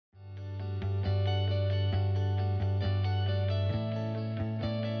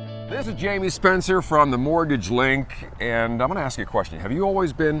This is Jamie Spencer from the Mortgage Link, and I'm going to ask you a question. Have you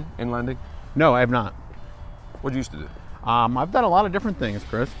always been in lending? No, I have not. What did you used to do? I've done a lot of different things,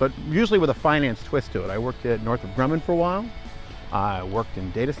 Chris, but usually with a finance twist to it. I worked at Northrop Grumman for a while. I worked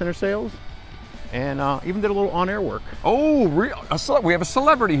in data center sales, and even did a little on-air work. Oh, we have a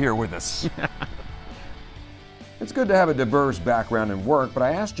celebrity here with us. It's good to have a diverse background in work, but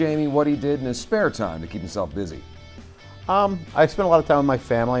I asked Jamie what he did in his spare time to keep himself busy. I spent a lot of time with my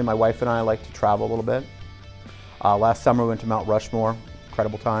family. My wife and I like to travel a little bit. Last summer we went to Mount Rushmore,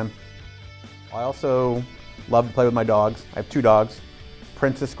 incredible time. I also love to play with my dogs. I have two dogs,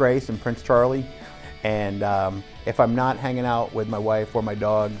 Princess Grace and Prince Charlie. And if I'm not hanging out with my wife or my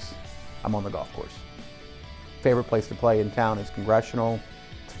dogs, I'm on the golf course. Favorite place to play in town is Congressional.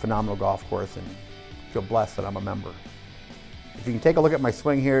 It's a phenomenal golf course, and I feel blessed that I'm a member. If you can take a look at my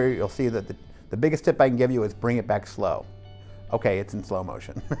swing here, you'll see that the biggest tip I can give you is bring it back slow. Okay, it's in slow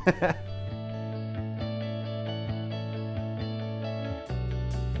motion.